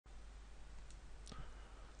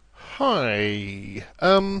Hi.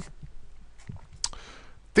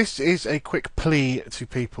 This is a quick plea to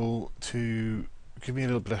people to give me a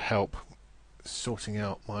little bit of help sorting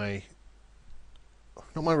out not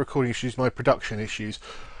my recording issues, my production issues.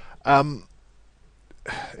 Um,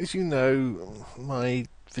 as you know, my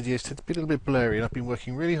videos tend to be a little bit blurry, and I've been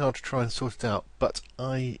working really hard to try and sort it out, but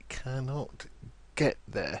I cannot get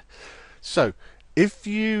there. So, if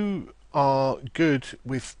you are good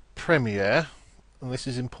with Premiere, and this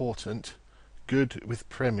is important, good with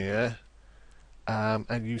Premiere,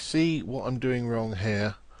 and you see what I'm doing wrong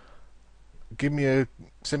here,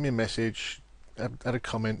 send me a message, add a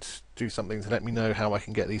comment, do something to let me know how I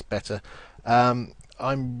can get these better. I'm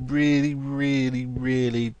really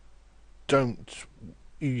don't,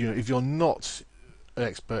 if you're not an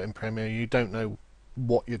expert in Premiere, you don't know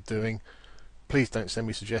what you're doing, please don't send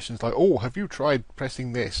me suggestions like, oh, have you tried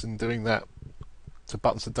pressing this and doing that to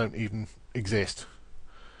buttons that don't even exist.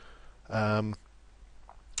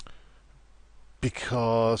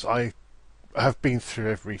 Because I have been through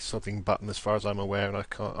every sodding button as far as I'm aware, and I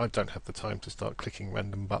don't have the time to start clicking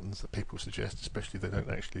random buttons that people suggest, especially if they don't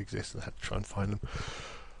actually exist, and I have to try and find them.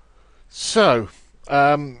 So,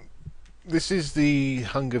 this is the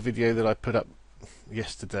hunger video that I put up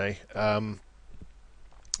yesterday.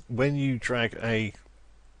 When you drag a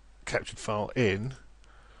captured file in,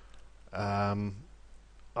 I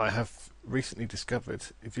have recently discovered,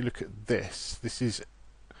 if you look at this is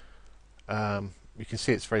you can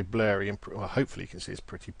see it's very blurry, and well, hopefully you can see it's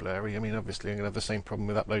pretty blurry. I mean, obviously I'm going to have the same problem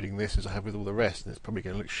with uploading this as I have with all the rest, and it's probably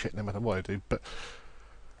going to look shit no matter what I do, but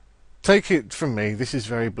take it from me, this is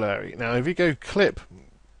very blurry. Now if you go clip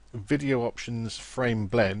video options frame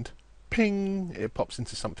blend, ping, it pops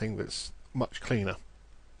into something that's much cleaner.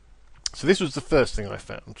 So this was the first thing I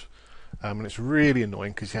found, and it's really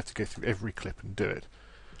annoying because you have to go through every clip and do it.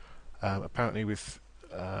 Apparently with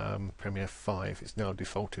Premiere 5 it's now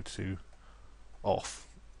defaulted to off.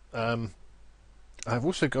 I've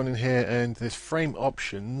also gone in here and there's frame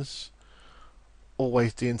options,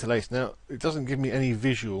 always deinterlace. Now it doesn't give me any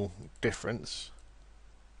visual difference,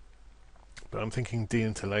 but I'm thinking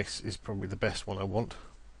deinterlace is probably the best one I want.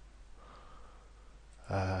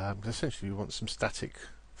 Essentially we want some static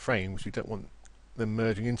frames, we don't want them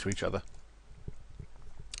merging into each other.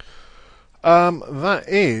 That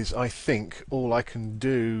is, I think, all I can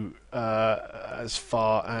do as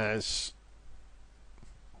far as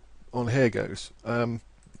on here goes.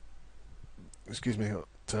 Excuse me, got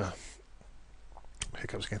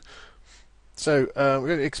hiccups again. So we're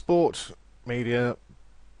going to export media.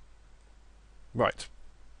 Right.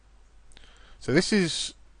 So this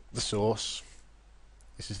is the source.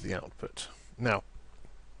 This is the output. Now,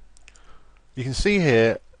 you can see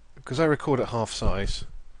here, because I record at half size,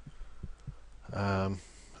 I've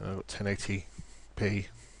got 1080p,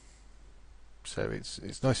 so it's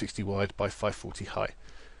 960 wide by 540 high.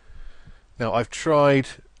 Now I've tried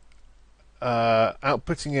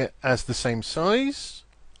outputting it as the same size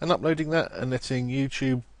and uploading that and letting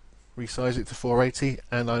YouTube resize it to 480,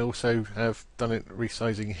 and I also have done it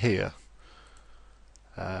resizing here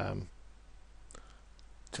to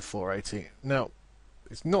 480. Now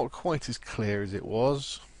it's not quite as clear as it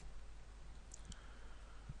was.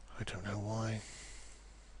 I don't know why.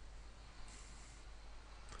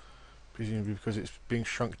 Presumably because it's being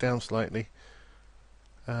shrunk down slightly.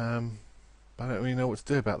 I don't really know what to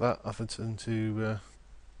do about that other than to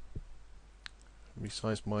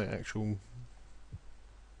resize my actual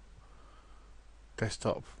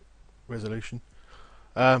desktop resolution.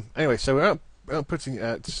 Anyway, so we're outputting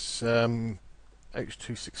at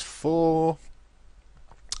H.264,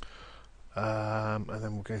 and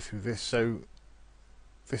then we'll go through this. So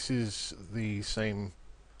this is the same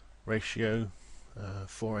ratio,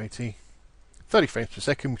 480, 30 frames per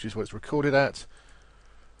second, which is what it's recorded at.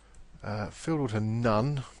 Field order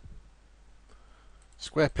none,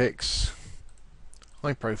 square pics,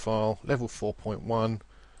 high profile, level 4.1,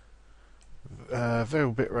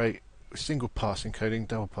 variable bitrate, single pass encoding,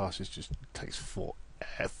 double passes just takes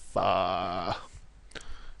forever.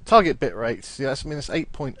 Target bitrate, yeah, I mean it's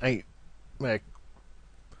 8.8 meg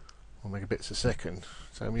or megabits a second.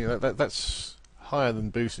 So I mean that's higher than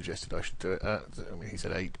Boo suggested I should do it at. I mean he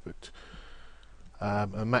said 8, but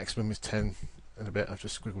a maximum is 10 and a bit. I've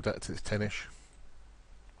just squiggled that to 10ish.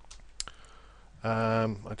 I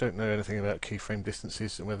don't know anything about keyframe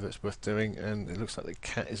distances and whether it's worth doing, and it looks like the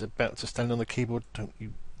cat is about to stand on the keyboard. Don't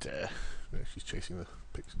you dare. No, she's chasing the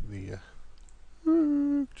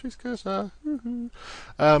chase cursor.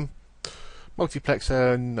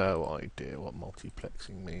 Multiplexer, no idea what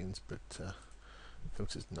multiplexing means, but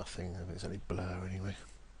filters nothing, and it's only blur anyway.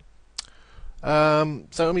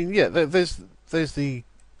 So I mean, yeah, there's the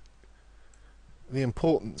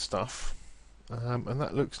important stuff, and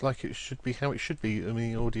that looks like it should be how it should be. I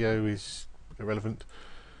mean, audio is irrelevant.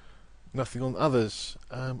 Nothing on others.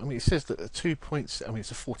 I mean, it says that a 2.7. I mean,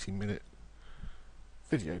 it's a 14-minute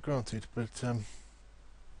video, granted, but it's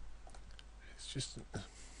just.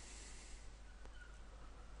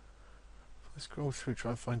 Let's scroll through,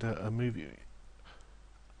 try and find a movie.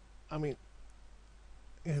 I mean,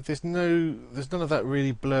 yeah, there's none of that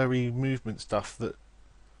really blurry movement stuff. That I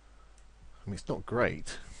mean, it's not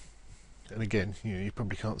great. And again, you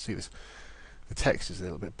probably can't see this. The text is a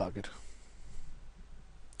little bit buggered.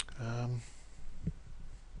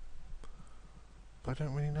 But I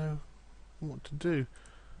don't really know what to do.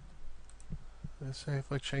 Let's say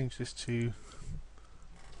if I change this to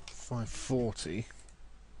 540,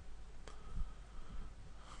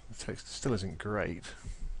 the text still isn't great.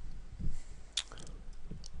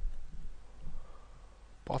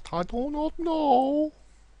 But I do not know.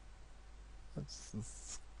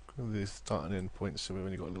 That's the start and end points, so we've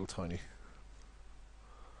only got a little tiny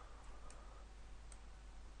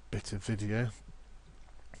bit of video.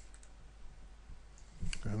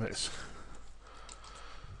 And let's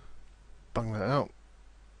bung that out.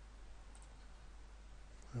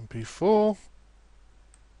 MP4.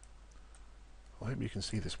 I hope you can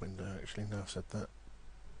see this window actually, now I've said that.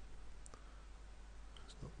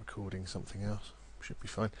 It's not recording something else. Should be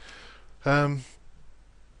fine. And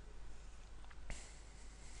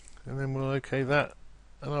then we'll OK that,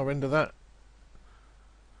 and I'll render that.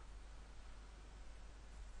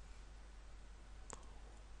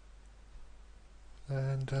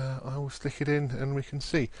 And I will stick it in, and we can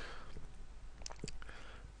see.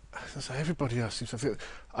 So everybody else seems to feel.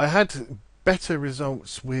 I had better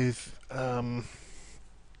results with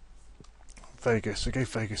Vegas. I gave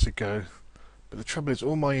Vegas a go, but the trouble is,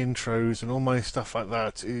 all my intros and all my stuff like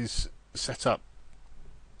that is set up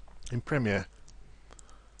in Premiere,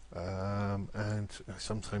 and I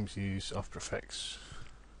sometimes use After Effects,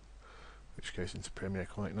 which goes into Premiere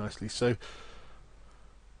quite nicely. So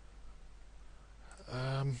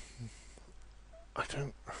I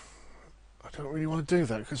don't really want to do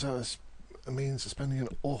that, because that means spending an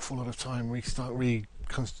awful lot of time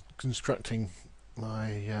reconstructing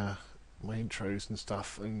my my intros and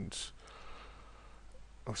stuff, and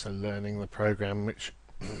also learning the program, which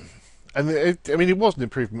and I mean, it was an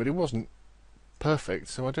improvement, but it wasn't perfect,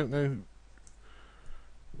 so I don't know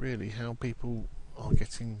really how people are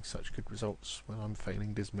getting such good results when I'm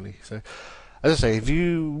failing dismally. So as I say, if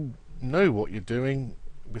you know what you're doing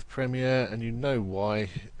with Premiere and you know why,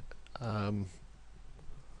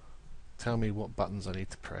 tell me what buttons I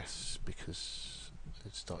need to press, because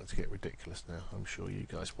it's starting to get ridiculous now. I'm sure you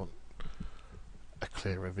guys want a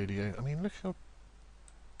clearer video. I mean, look how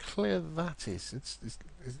clear that is. It's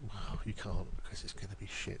well, you can't, because it's going to be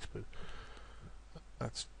shit, but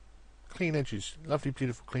that's clean edges, lovely,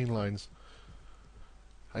 beautiful, clean lines.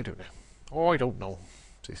 I don't know. Oh, I don't know.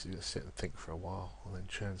 Just sit and think for a while and then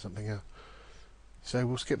churn something out. So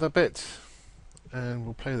we'll skip that bit, and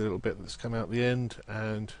we'll play the little bit that's come out at the end,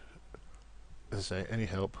 and as I say, any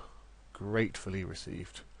help gratefully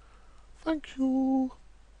received. Thank you.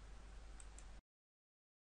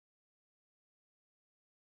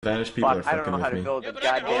 Spanish people are Fuck, I don't fucking know how with to me. build a Yeah, but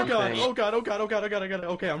I got goddamn it. thing. Oh god, oh god, oh god, oh god, oh god.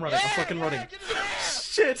 Okay, I'm running. I'm fucking running.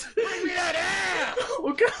 Shit! Bring me that ass!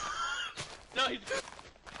 Oh god! No, he's.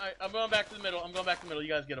 Alright, I'm going back to the middle. I'm going back to the middle. You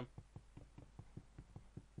guys get him.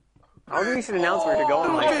 I don't think you should announce where you're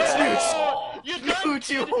going like that. You done? Dude,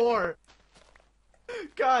 you whore!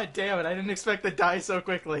 God damn it, I didn't expect to die so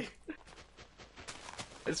quickly.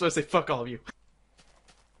 I just want to say fuck all of you.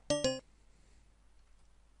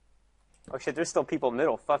 Oh shit, there's still people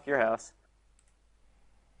middle. Fuck your house.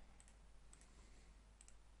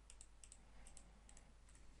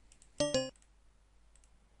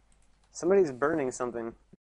 Somebody's burning something.